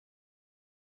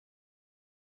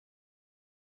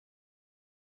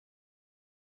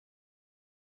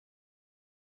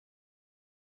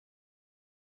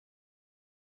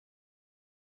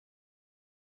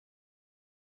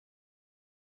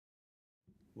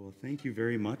Well, thank you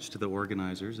very much to the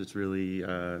organizers. It's really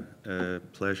a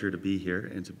pleasure to be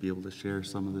here and to be able to share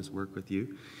some of this work with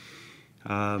you.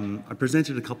 I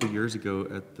presented a couple years ago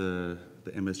at the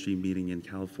MSG meeting in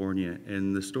California,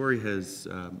 and the story has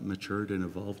matured and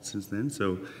evolved since then,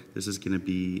 so this is going to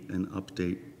be an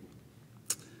update.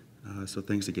 So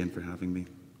thanks again for having me.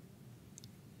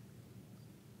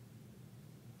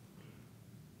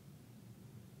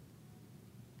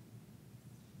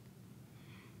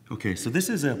 Okay, so this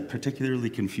is a particularly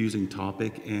confusing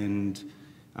topic, and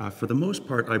for the most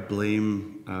part, I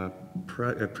blame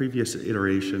previous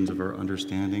iterations of our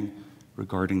understanding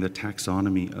regarding the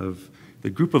taxonomy of the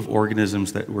group of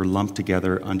organisms that were lumped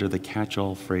together under the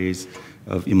catch-all phrase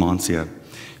of Imantia.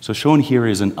 So shown here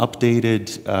is an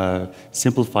updated,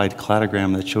 simplified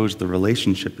cladogram that shows the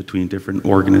relationship between different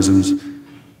organisms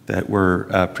that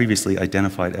were previously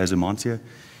identified as Imantia.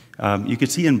 You can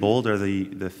see in bold are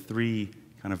the three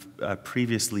kind of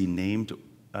previously named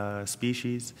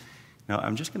species. Now,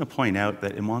 I'm just going to point out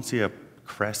that Imantia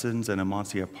crescens and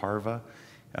Imantia parva,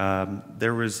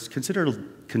 there was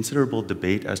considerable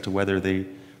debate as to whether they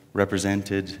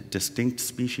represented distinct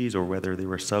species or whether they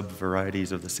were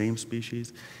sub-varieties of the same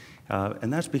species.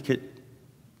 And that's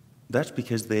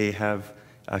because they have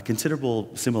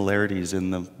considerable similarities in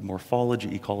the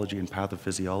morphology, ecology, and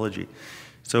pathophysiology.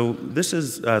 So this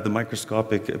is the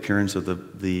microscopic appearance of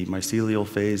the mycelial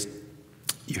phase.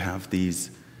 You have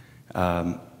these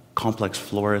complex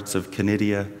florets of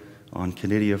conidia on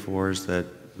conidiophores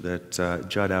that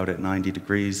jut out at 90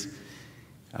 degrees.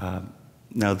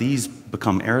 Now these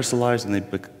become aerosolized and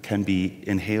they can be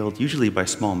inhaled, usually by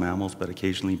small mammals, but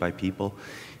occasionally by people.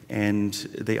 And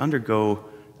they undergo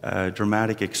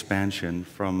dramatic expansion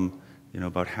from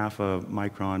about half a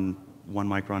micron, 1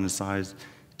 micron in size,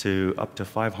 to up to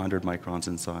 500 microns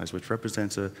in size, which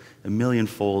represents a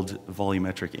million-fold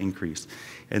volumetric increase.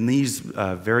 And these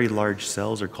very large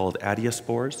cells are called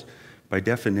adiospores. By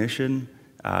definition,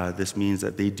 this means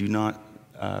that they do not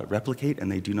replicate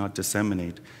and they do not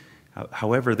disseminate.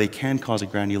 However, they can cause a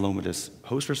granulomatous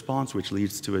host response, which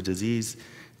leads to a disease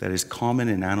that is common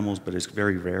in animals but is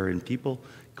very rare in people,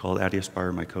 called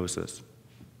adiospire mycosis.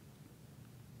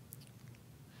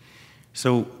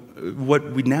 So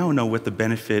what we now know with the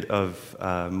benefit of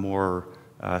more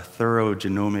thorough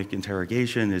genomic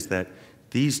interrogation is that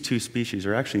these two species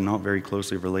are actually not very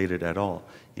closely related at all.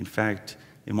 In fact,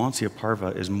 Imantia parva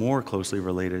is more closely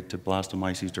related to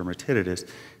Blastomyces dermatitidis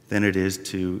than it is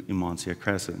to Imantia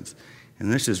crescens.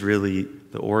 And this is really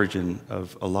the origin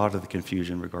of a lot of the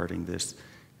confusion regarding this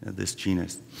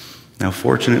genus. Now,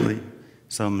 fortunately,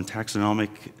 some taxonomic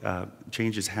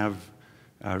changes have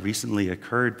recently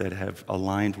occurred that have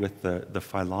aligned with the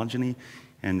phylogeny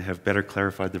and have better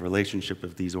clarified the relationship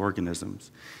of these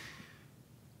organisms.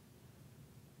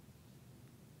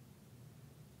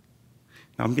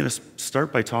 Now, I'm going to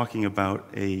start by talking about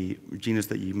a genus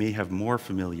that you may have more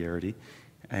familiarity,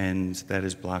 and that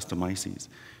is Blastomyces.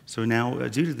 So now,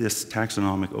 due to this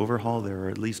taxonomic overhaul, there are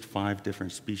at least 5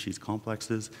 different species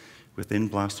complexes within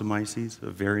Blastomyces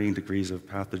of varying degrees of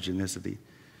pathogenicity.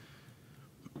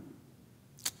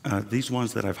 These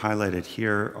ones that I've highlighted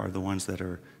here are the ones that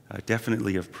are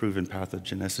definitely of proven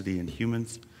pathogenicity in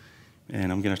humans,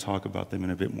 and I'm going to talk about them in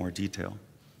a bit more detail.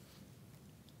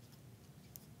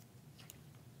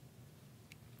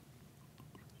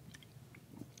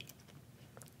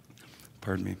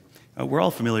 Pardon me. We're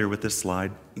all familiar with this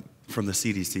slide from the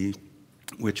CDC,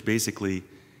 which basically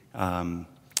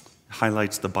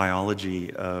highlights the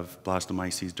biology of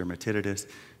Blastomyces dermatitidis.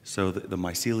 So the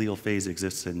mycelial phase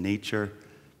exists in nature.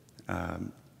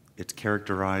 It's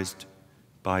characterized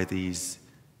by these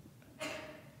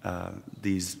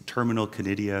terminal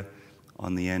conidia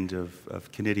on the end of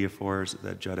conidiophores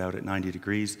that jut out at 90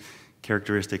 degrees,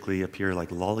 characteristically appear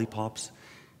like lollipops.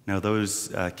 Now those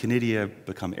conidia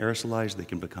become aerosolized, they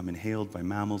can become inhaled by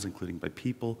mammals, including by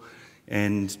people,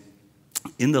 and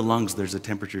in the lungs there's a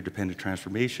temperature-dependent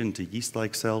transformation to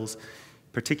yeast-like cells,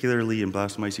 particularly in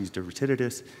Blastomyces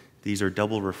dermatitidis. These are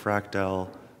double refractile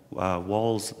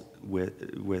walls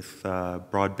with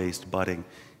broad-based budding,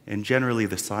 and generally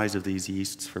the size of these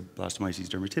yeasts for Blastomyces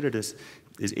dermatitidis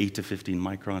is 8 to 15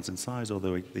 microns in size,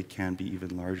 although they can be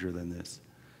even larger than this.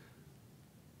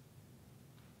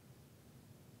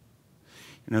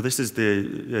 Now, this is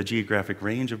the geographic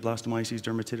range of Blastomyces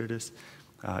dermatitidis,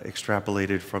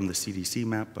 extrapolated from the CDC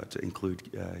map, but to include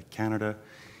Canada.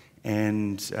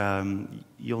 And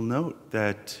you'll note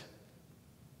that,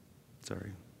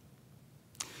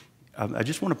 I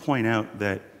just want to point out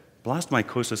that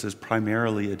Mycoses is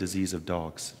primarily a disease of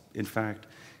dogs. In fact,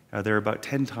 there are about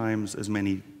 10 times as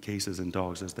many cases in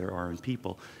dogs as there are in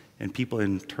people. and people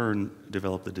in turn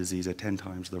develop the disease at 10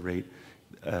 times the rate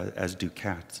as do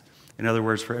cats. In other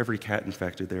words, for every cat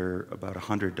infected, there are about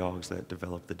 100 dogs that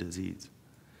develop the disease.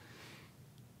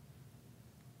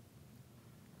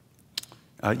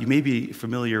 You may be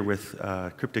familiar with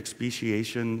cryptic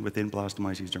speciation within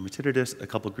Blastomyces dermatitidis. A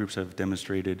couple groups have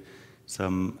demonstrated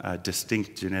some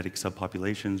distinct genetic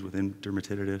subpopulations within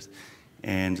dermatitidis,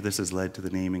 and this has led to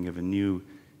the naming of a new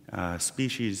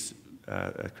species,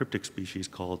 a cryptic species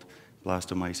called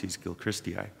Blastomyces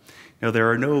gilchristii. Now, there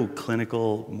are no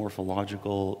clinical,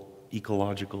 morphological,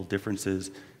 ecological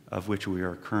differences of which we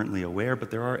are currently aware, but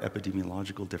there are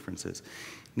epidemiological differences.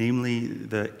 Namely,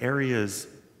 the areas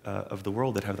of the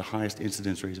world that have the highest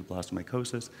incidence rates of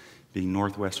blastomycosis, being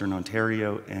northwestern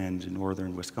Ontario and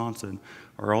northern Wisconsin,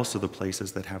 are also the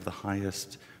places that have the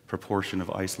highest proportion of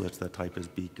isolates that type as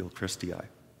B. gilchristii.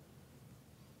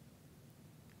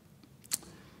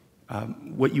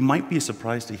 What you might be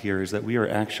surprised to hear is that we are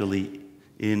actually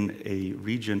in a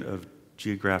region of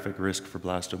geographic risk for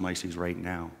blastomyces right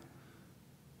now.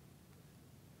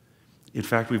 In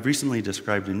fact, we've recently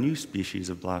described a new species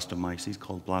of blastomyces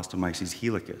called Blastomyces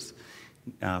helicus.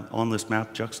 On this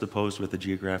map, juxtaposed with the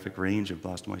geographic range of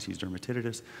Blastomyces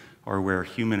dermatitidis, are where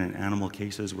human and animal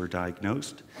cases were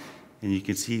diagnosed. And you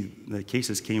can see the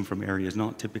cases came from areas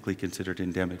not typically considered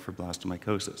endemic for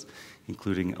blastomycosis,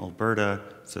 including Alberta,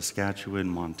 Saskatchewan,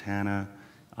 Montana,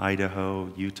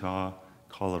 Idaho, Utah,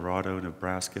 Colorado,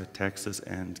 Nebraska, Texas,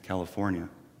 and California.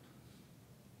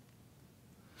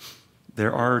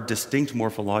 There are distinct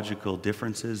morphological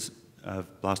differences of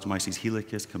Blastomyces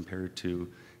helicus compared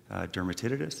to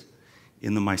dermatitidis.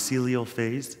 In the mycelial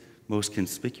phase, most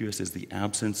conspicuous is the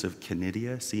absence of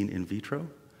conidia seen in vitro.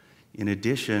 In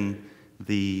addition,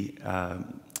 the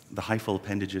hyphal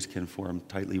appendages can form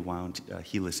tightly wound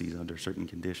helices under certain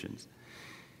conditions.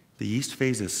 The yeast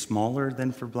phase is smaller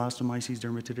than for Blastomyces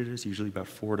dermatitidis, usually about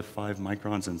 4 to 5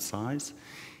 microns in size.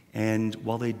 And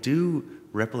while they do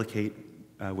replicate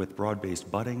with broad-based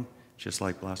budding, just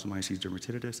like Blastomyces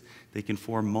dermatitidis, they can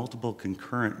form multiple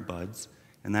concurrent buds,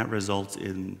 and that results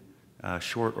in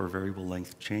short or variable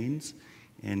length chains,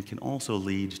 and can also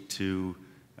lead to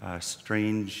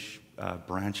strange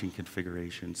branching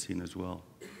configurations seen as well.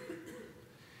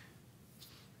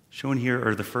 Shown here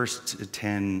are the first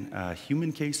 10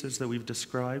 human cases that we've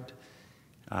described,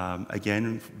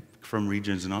 again, from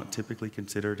regions not typically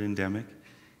considered endemic.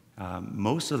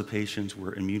 Most of the patients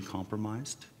were immune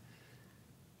compromised.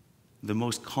 The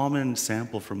most common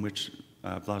sample from which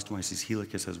Blastomyces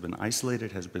helicus has been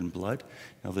isolated has been blood.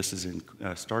 Now, this is in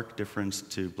stark difference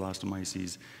to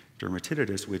Blastomyces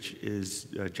dermatitidis, which is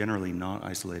generally not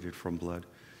isolated from blood.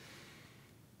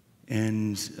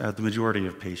 And the majority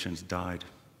of patients died.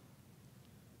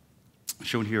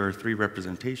 Shown here are 3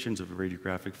 representations of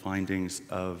radiographic findings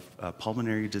of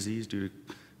pulmonary disease due to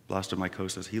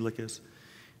Blastomycosis helicus.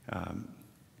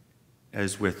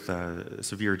 As with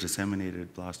severe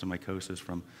disseminated blastomycosis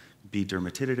from B.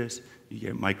 dermatitidis, you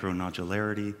get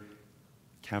micronodularity,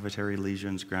 cavitary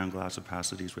lesions, ground glass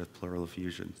opacities with pleural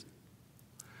effusions.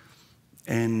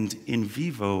 And in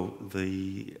vivo,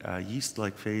 the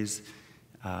yeast-like phase,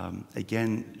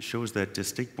 again, shows that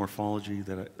distinct morphology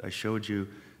that I showed you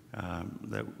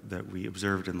that we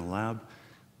observed in the lab,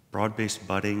 broad-based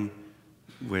budding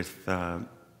with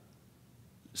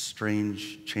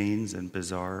strange chains and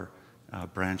bizarre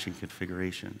branching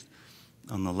configurations.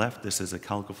 On the left, this is a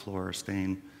calcifluor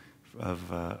stain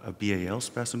of a BAL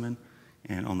specimen,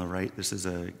 and on the right, this is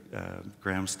a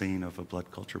gram stain of a blood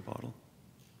culture bottle.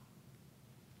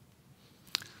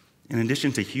 In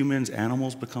addition to humans,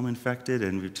 animals become infected,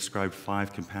 and we've described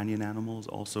 5 companion animals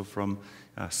also from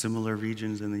similar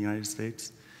regions in the United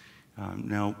States.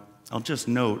 Now, I'll just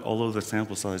note, although the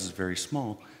sample size is very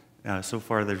small, so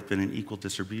far there's been an equal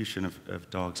distribution of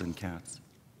dogs and cats.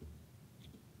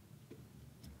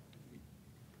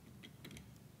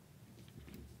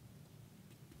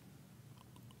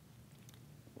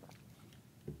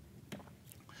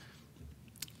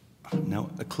 Now,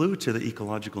 a clue to the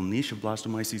ecological niche of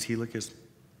Blastomyces helicus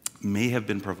may have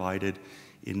been provided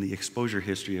in the exposure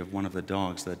history of one of the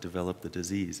dogs that developed the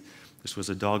disease. This was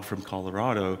a dog from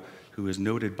Colorado who was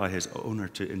noted by his owner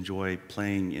to enjoy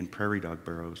playing in prairie dog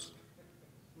burrows.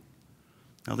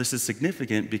 Now, this is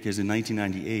significant because in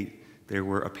 1998, there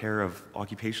were a pair of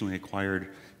occupationally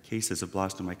acquired cases of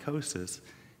blastomycosis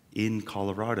in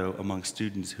Colorado among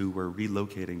students who were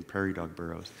relocating prairie dog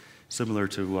burrows, similar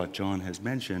to what John has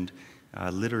mentioned,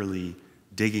 literally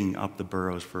digging up the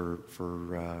burrows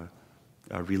for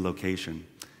relocation.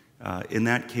 In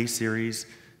that case series,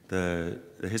 the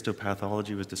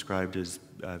histopathology was described as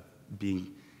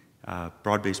being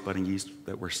broad-based budding yeast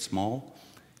that were small,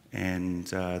 and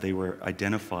they were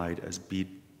identified as B.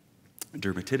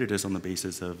 dermatitidis on the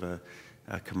basis of a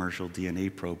commercial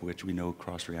DNA probe, which we know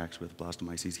cross-reacts with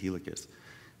Blastomyces helicus.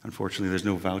 Unfortunately, there's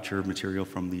no voucher material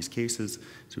from these cases,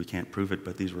 so we can't prove it,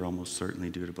 but these were almost certainly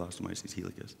due to Blastomyces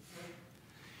helicus.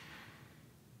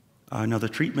 Now, the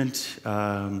treatment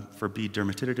for B.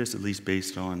 dermatitidis, at least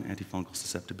based on antifungal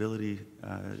susceptibility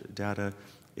data,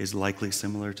 is likely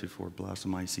similar to for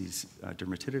Blastomyces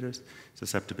dermatitidis.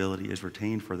 Susceptibility is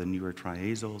retained for the newer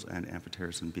triazoles and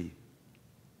amphotericin B.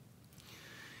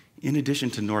 In addition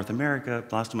to North America,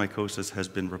 blastomycosis has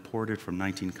been reported from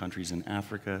 19 countries in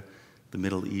Africa, the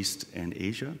Middle East, and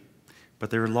Asia.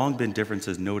 But there have long been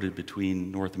differences noted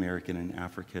between North American and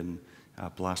African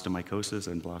blastomycosis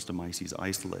and blastomyces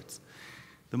isolates.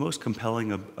 The most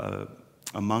compelling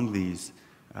among these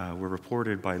were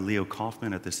reported by Leo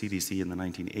Kaufman at the CDC in the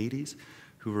 1980s,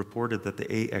 who reported that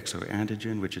the A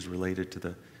exoantigen, which is related to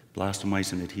the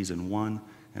blastomycin adhesin 1,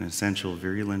 an essential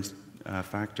virulence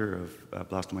factor of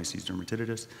Blastomyces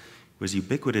dermatitidis, was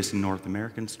ubiquitous in North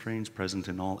American strains, present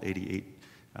in all 88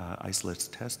 isolates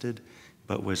tested,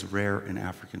 but was rare in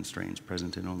African strains,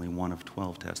 present in only 1 of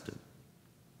 12 tested.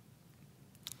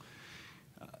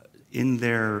 In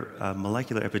their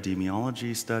molecular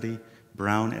epidemiology study,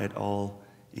 Brown et al.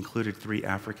 Included 3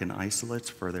 African isolates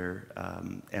for their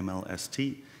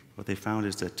MLST. What they found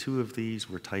is that 2 of these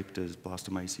were typed as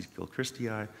Blastomyces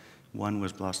gilchristii, 1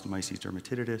 was Blastomyces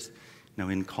dermatitidis. Now,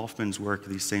 in Kaufman's work,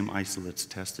 these same isolates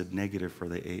tested negative for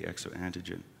the A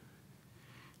exoantigen.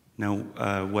 Now,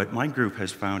 what my group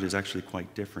has found is actually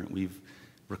quite different. We've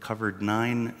recovered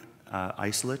 9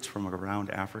 isolates from around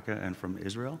Africa and from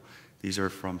Israel. These are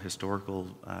from historical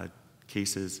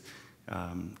cases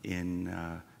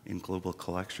in global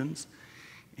collections.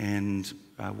 And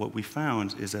what we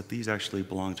found is that these actually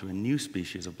belong to a new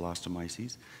species of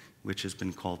Blastomyces, which has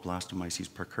been called Blastomyces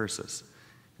parcursus.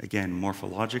 Again,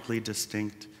 morphologically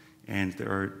distinct, and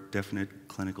there are definite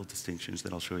clinical distinctions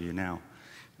that I'll show you now.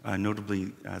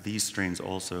 Notably, these strains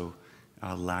also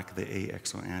lack the A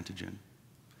exoantigen.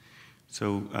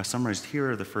 So summarized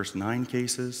here are the first 9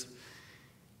 cases.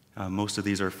 Most of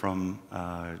these are from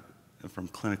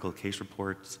clinical case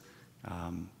reports,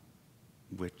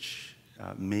 which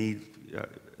may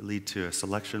lead to a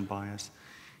selection bias.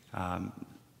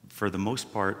 For the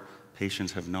most part,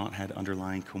 patients have not had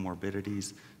underlying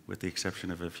comorbidities, with the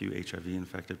exception of a few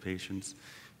HIV-infected patients.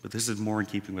 But this is more in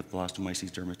keeping with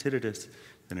Blastomyces dermatitidis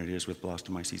than it is with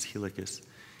Blastomyces helicus.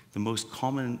 The most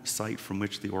common site from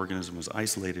which the organism was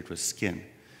isolated was skin.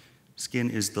 Skin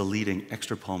is the leading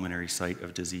extrapulmonary site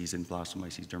of disease in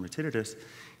Blastomyces dermatitidis,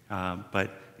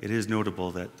 but it is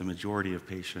notable that the majority of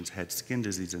patients had skin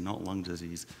disease and not lung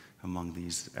disease among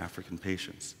these African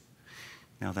patients.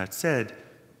 Now, that said,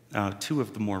 2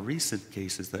 of the more recent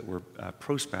cases that were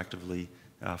prospectively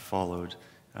followed,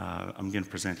 I'm going to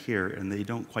present here, and they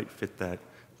don't quite fit that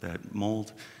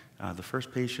mold. The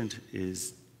first patient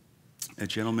is a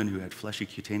gentleman who had fleshy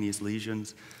cutaneous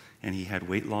lesions, and he had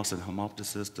weight loss and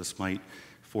hemoptysis despite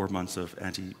 4 months of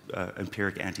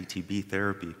empiric anti-TB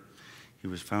therapy. He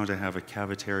was found to have a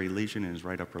cavitary lesion in his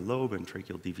right upper lobe and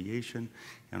tracheal deviation,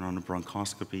 and on a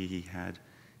bronchoscopy he had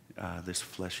this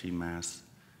fleshy mass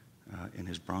in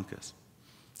his bronchus.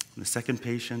 The second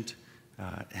patient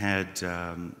had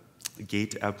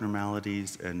gait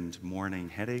abnormalities and morning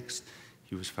headaches.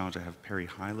 He was found to have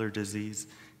perihilar disease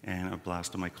and a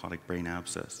blastomycotic brain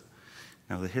abscess.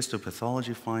 Now, the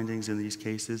histopathology findings in these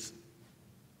cases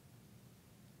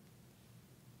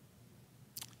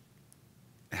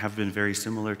have been very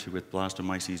similar to with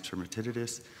Blastomyces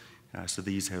dermatitidis. So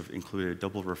these have included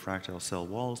double refractile cell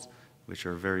walls, which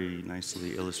are very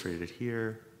nicely illustrated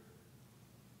here,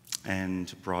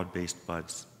 and broad-based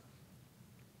buds.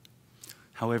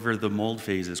 However, the mold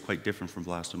phase is quite different from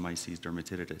Blastomyces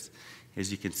dermatitidis. As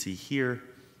you can see here,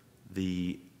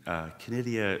 the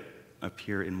conidia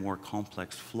appear in more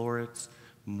complex florets,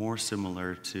 more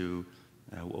similar to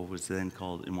what was then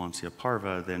called Emantia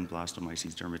parva than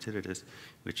Blastomyces dermatitidis,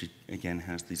 which again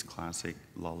has these classic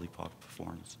lollipop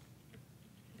forms.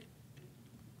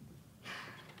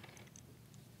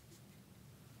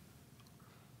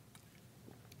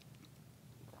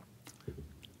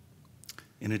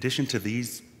 In addition to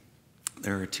these,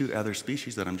 there are 2 other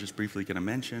species that I'm just briefly going to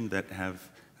mention that have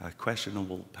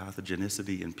questionable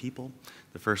pathogenicity in people.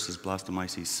 The first is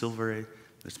Blastomyces silverae.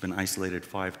 It's been isolated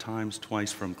 5 times,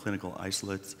 twice from clinical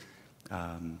isolates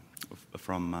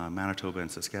from Manitoba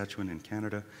and Saskatchewan in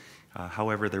Canada.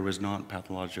 However, there was not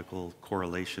pathological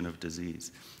correlation of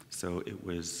disease. So it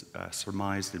was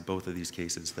surmised in both of these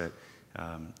cases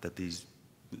that these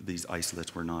these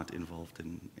isolates were not involved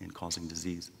in causing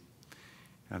disease.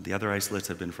 The other isolates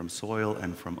have been from soil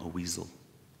and from a weasel.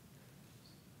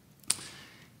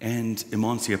 And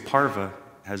Emonsia parva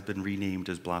has been renamed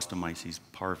as Blastomyces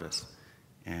parvus.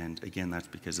 And again, that's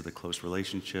because of the close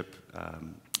relationship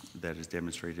that is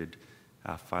demonstrated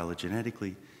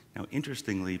phylogenetically. Now,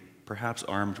 interestingly, perhaps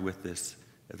armed with this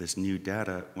new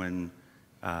data, when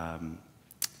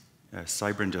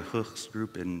Sybren de Hoog's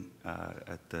group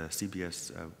at the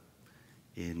CBS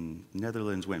in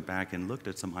Netherlands went back and looked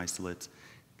at some isolates,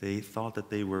 they thought that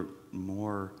they were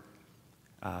more,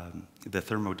 the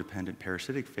thermodependent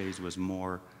parasitic phase was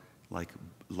more like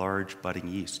large budding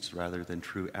yeasts rather than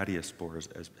true adiospores,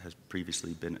 as has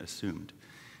previously been assumed.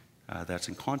 That's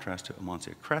in contrast to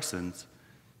Emonsia crescens,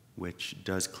 which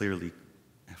does clearly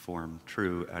form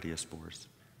true adiospores.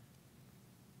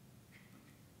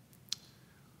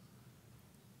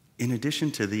 In addition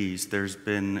to these, there's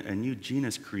been a new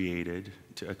genus created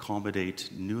to accommodate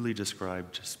newly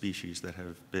described species that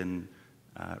have been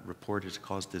reported to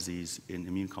cause disease in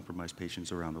immune-compromised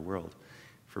patients around the world.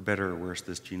 For better or worse,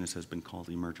 this genus has been called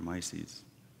Emergemyces.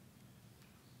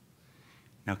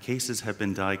 Now, cases have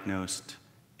been diagnosed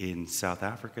in South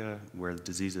Africa, where the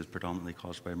disease is predominantly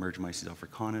caused by Emergemyces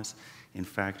africanus. In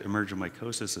fact,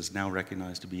 Mycoses is now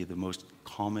recognized to be the most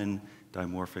common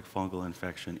dimorphic fungal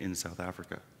infection in South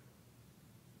Africa.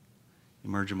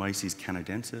 Emergemyces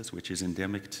canadensis, which is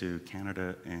endemic to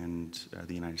Canada and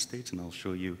the United States, and I'll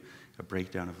show you a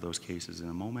breakdown of those cases in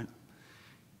a moment.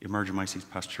 Emergemyces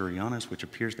pasteurianus, which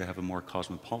appears to have a more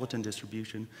cosmopolitan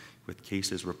distribution, with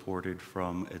cases reported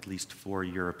from at least 4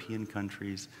 European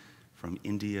countries, from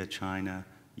India, China,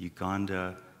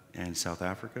 Uganda, and South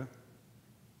Africa.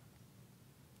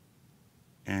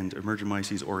 And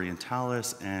Emergemyces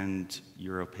orientalis and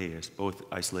europaeus, both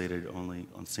isolated only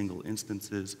on single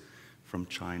instances from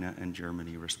China and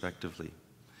Germany, respectively.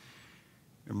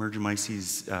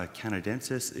 Emergemyces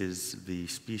canadensis is the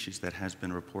species that has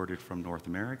been reported from North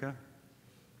America.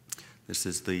 This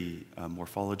is the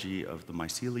morphology of the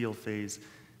mycelial phase,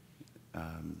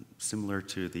 similar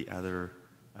to the other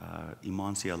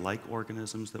Emonsia-like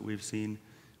organisms that we've seen,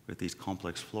 with these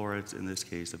complex florids, in this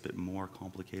case a bit more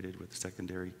complicated with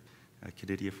secondary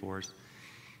candidiophores.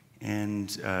 And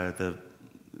the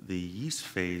yeast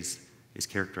phase is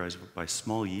characterized by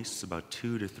small yeasts, about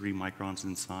 2 to 3 microns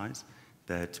in size,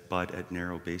 that bud at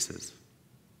narrow bases.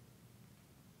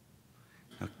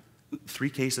 Now, 3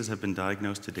 cases have been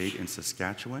diagnosed to date in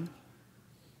Saskatchewan.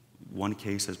 1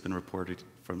 case has been reported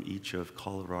from each of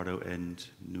Colorado and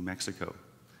New Mexico.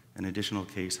 An additional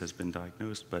case has been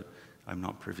diagnosed, but I'm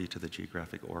not privy to the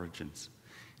geographic origins.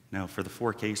 Now, for the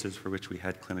 4 cases for which we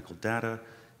had clinical data,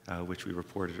 which we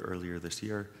reported earlier this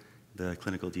year, the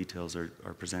clinical details are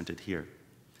presented here.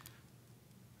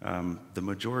 The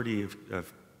majority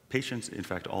of patients, in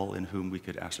fact all in whom we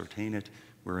could ascertain it,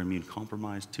 were immune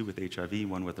compromised, 2 with HIV,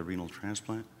 1 with a renal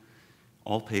transplant.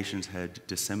 All patients had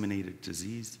disseminated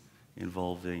disease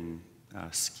involving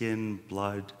skin,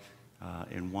 blood,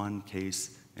 in 1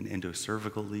 case an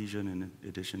endocervical lesion in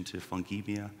addition to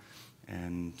fungemia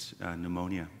and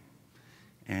pneumonia.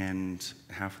 And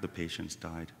half of the patients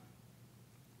died.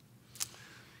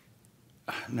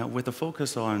 Now, with a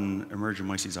focus on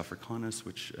Emergemyces africanus,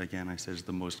 which again I said is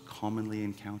the most commonly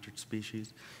encountered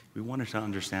species, we wanted to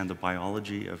understand the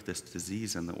biology of this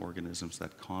disease and the organisms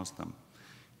that cause them.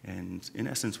 And in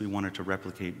essence, we wanted to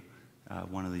replicate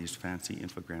one of these fancy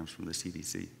infograms from the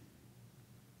CDC.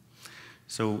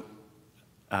 So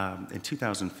in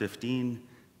 2015,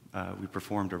 we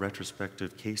performed a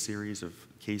retrospective case series of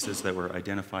cases that were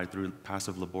identified through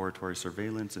passive laboratory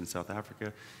surveillance in South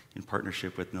Africa in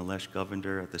partnership with Nilesh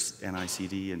Govender at the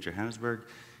NICD in Johannesburg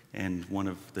and one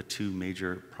of the 2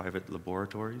 major private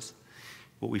laboratories.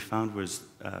 What we found was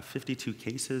 52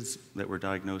 cases that were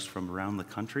diagnosed from around the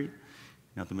country.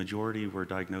 Now, the majority were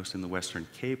diagnosed in the Western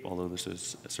Cape, although this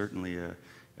is certainly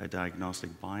a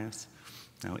diagnostic bias.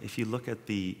 Now, if you look at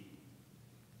the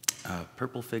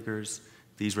purple figures,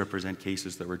 these represent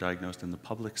cases that were diagnosed in the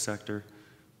public sector.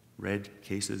 Red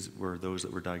cases were those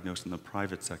that were diagnosed in the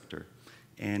private sector.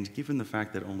 And given the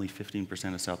fact that only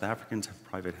 15% of South Africans have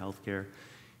private health care,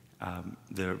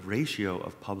 the ratio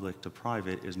of public to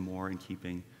private is more in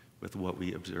keeping with what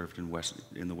we observed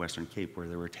in the Western Cape, where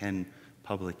there were 10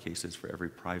 public cases for every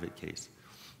private case.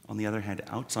 On the other hand,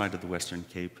 outside of the Western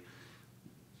Cape,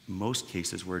 most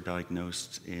cases were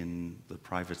diagnosed in the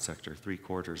private sector,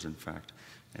 3/4 in fact.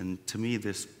 And to me,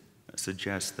 this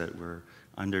suggests that we're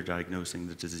underdiagnosing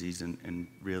the disease, and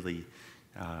really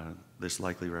this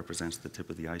likely represents the tip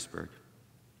of the iceberg.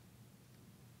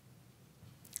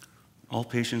 All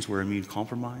patients were immune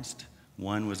compromised.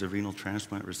 One was a renal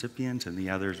transplant recipient, and the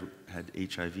others had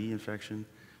HIV infection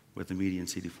with a median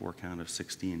CD4 count of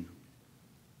 16.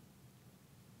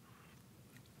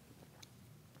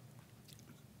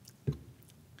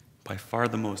 By far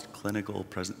the most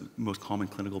common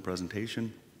clinical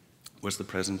presentation was the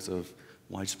presence of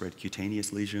widespread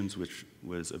cutaneous lesions, which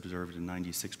was observed in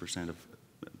 96% of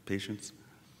patients.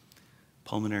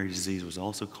 Pulmonary disease was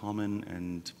also common,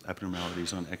 and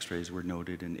abnormalities on x-rays were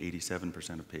noted in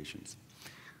 87% of patients.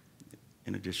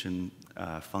 In addition,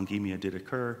 fungemia did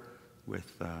occur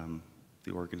with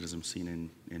the organism seen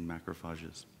in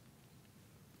macrophages.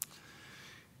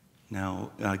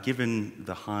 Now, given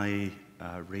the high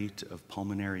rate of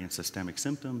pulmonary and systemic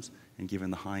symptoms, and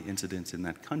given the high incidence in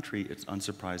that country, it's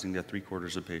unsurprising that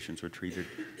 3/4 of patients were treated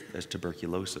as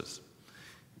tuberculosis.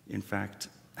 In fact,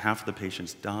 half the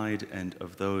patients died, and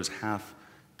of those, half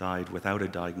died without a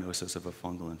diagnosis of a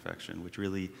fungal infection, which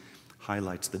really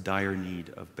highlights the dire need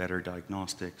of better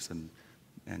diagnostics and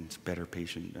better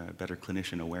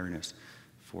clinician awareness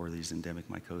for these endemic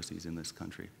mycoses in this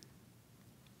country.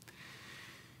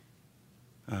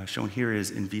 Shown here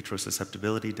is in vitro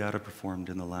susceptibility data performed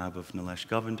in the lab of Nilesh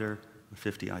Govender,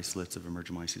 50 isolates of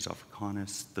Emergomyces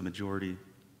africanus. The majority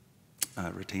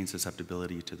retained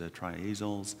susceptibility to the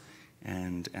triazoles,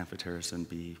 and amphotericin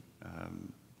B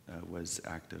was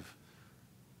active.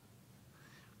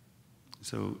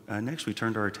 So next we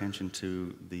turned our attention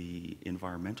to the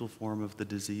environmental form of the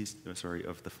disease,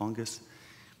 of the fungus.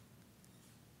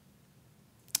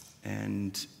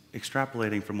 And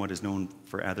extrapolating from what is known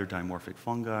for other dimorphic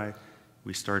fungi,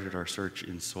 we started our search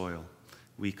in soil.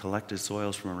 We collected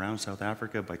soils from around South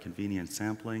Africa by convenient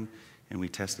sampling, and we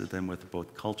tested them with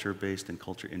both culture-based and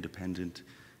culture-independent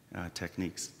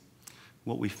techniques.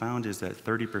 What we found is that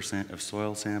 30% of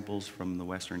soil samples from the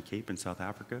Western Cape in South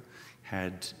Africa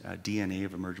had DNA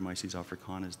of Emergomyces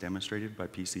africanus demonstrated by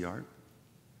PCR.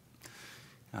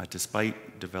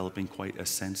 Despite developing quite a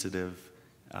sensitive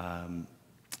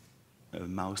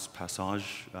mouse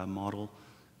passage model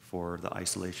for the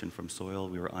isolation from soil,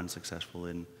 we were unsuccessful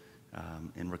in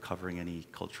recovering any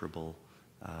culturable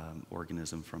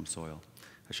organism from soil.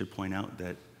 I should point out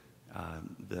that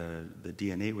the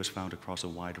DNA was found across a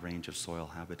wide range of soil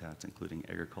habitats, including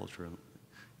agricultural,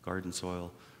 garden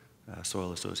soil,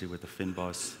 soil associated with the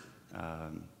fynbos,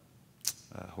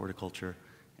 horticulture,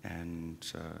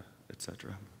 and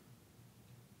etc.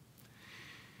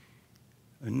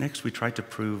 Next, we tried to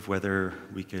prove whether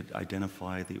we could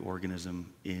identify the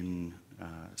organism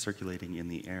circulating in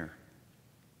the air.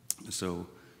 So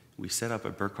we set up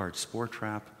a Burkhardt spore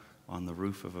trap on the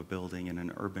roof of a building in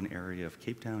an urban area of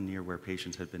Cape Town near where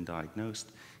patients had been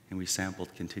diagnosed, and we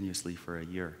sampled continuously for a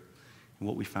year. And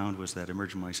what we found was that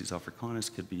Emergomyces africanus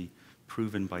could be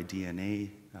proven by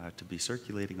DNA to be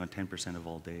circulating on 10% of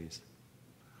all days.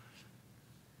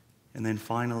 And then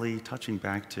finally, touching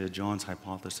back to John's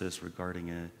hypothesis regarding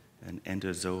an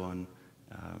endozoon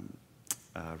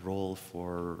role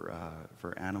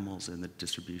for animals in the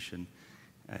distribution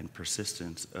and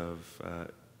persistence of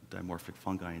dimorphic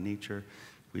fungi in nature,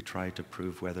 we tried to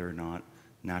prove whether or not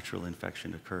natural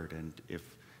infection occurred and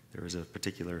if there was a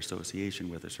particular association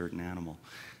with a certain animal.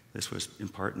 This was in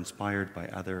part inspired by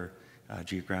other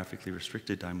geographically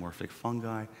restricted dimorphic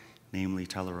fungi, namely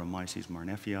Talaromyces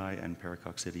marneffii and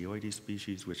Paracoccidioides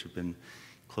species, which have been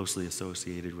closely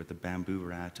associated with the bamboo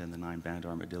rat and the 9-band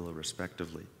armadillo,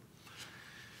 respectively.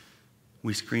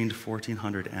 We screened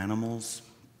 1,400 animals,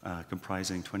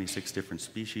 comprising 26 different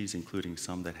species, including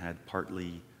some that had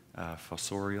partly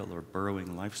fossorial or burrowing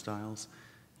lifestyles,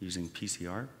 using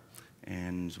PCR,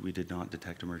 and we did not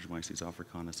detect Emergomyces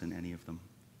africanus in any of them.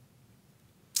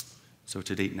 So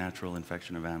to date, natural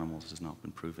infection of animals has not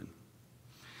been proven.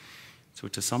 So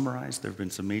to summarize, there have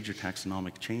been some major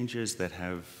taxonomic changes that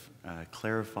have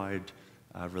clarified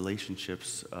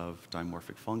relationships of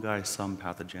dimorphic fungi, some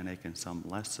pathogenic and some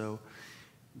less so.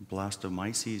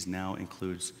 Blastomyces now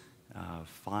includes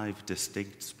 5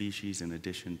 distinct species in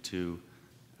addition to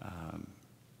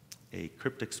a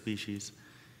cryptic species.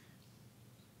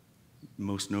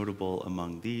 Most notable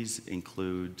among these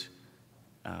include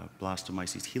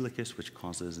Blastomyces helicus, which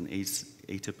causes an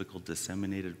atypical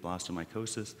disseminated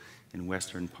blastomycosis in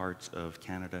western parts of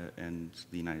Canada and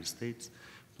the United States.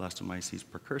 Blastomyces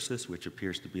precursus, which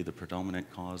appears to be the predominant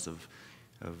cause of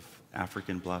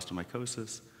African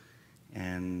blastomycosis,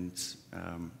 and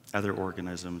other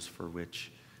organisms for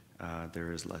which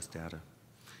there is less data.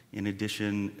 In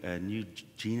addition, a new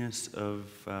genus of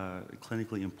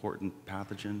clinically important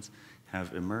pathogens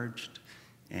have emerged,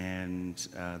 and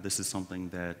this is something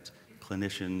that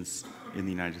clinicians in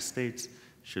the United States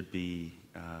should be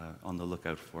on the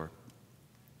lookout for.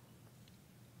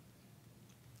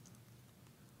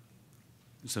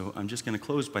 So I'm just going to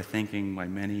close by thanking my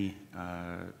many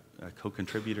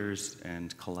co-contributors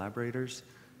and collaborators.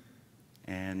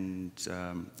 And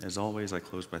as always, I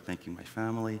close by thanking my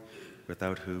family,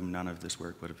 without whom none of this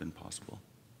work would have been possible.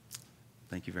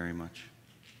 Thank you very much.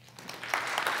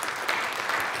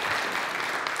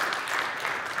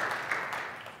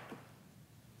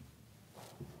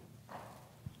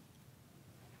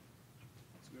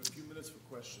 So we have a few minutes for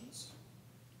questions.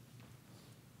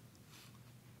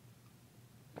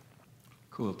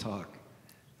 Cool talk.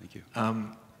 Thank you.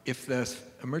 If the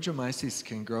emergomyces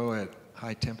can grow at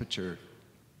high temperature,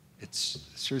 it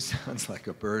sure sounds like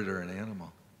a bird or an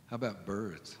animal. How about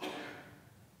birds?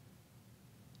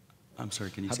 I'm sorry,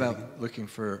 can you How say that about again? looking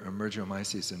for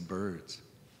emergomyces in birds?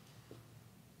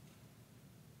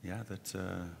 Yeah, that's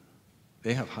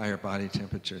They have higher body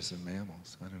temperatures than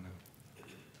mammals. I don't know.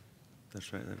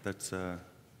 right. That's a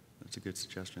good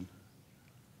suggestion.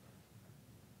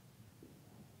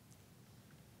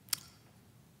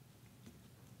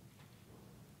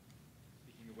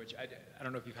 Which I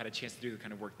don't know if you've had a chance to do the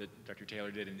kind of work that Dr.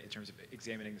 Taylor did in terms of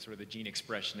examining sort of the gene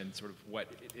expression and sort of what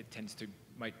it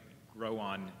might grow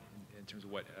on in terms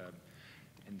of what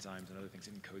enzymes and other things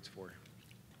it encodes for.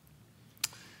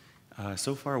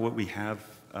 So far, what we have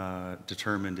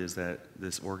determined is that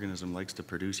this organism likes to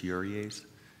produce urease,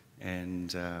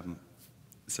 and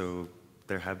so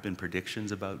there have been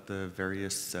predictions about the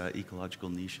various ecological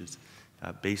niches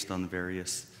based on the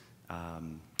various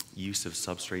use of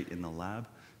substrate in the lab.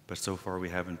 But so far, we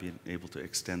haven't been able to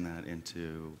extend that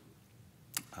into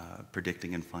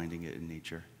predicting and finding it in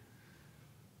nature.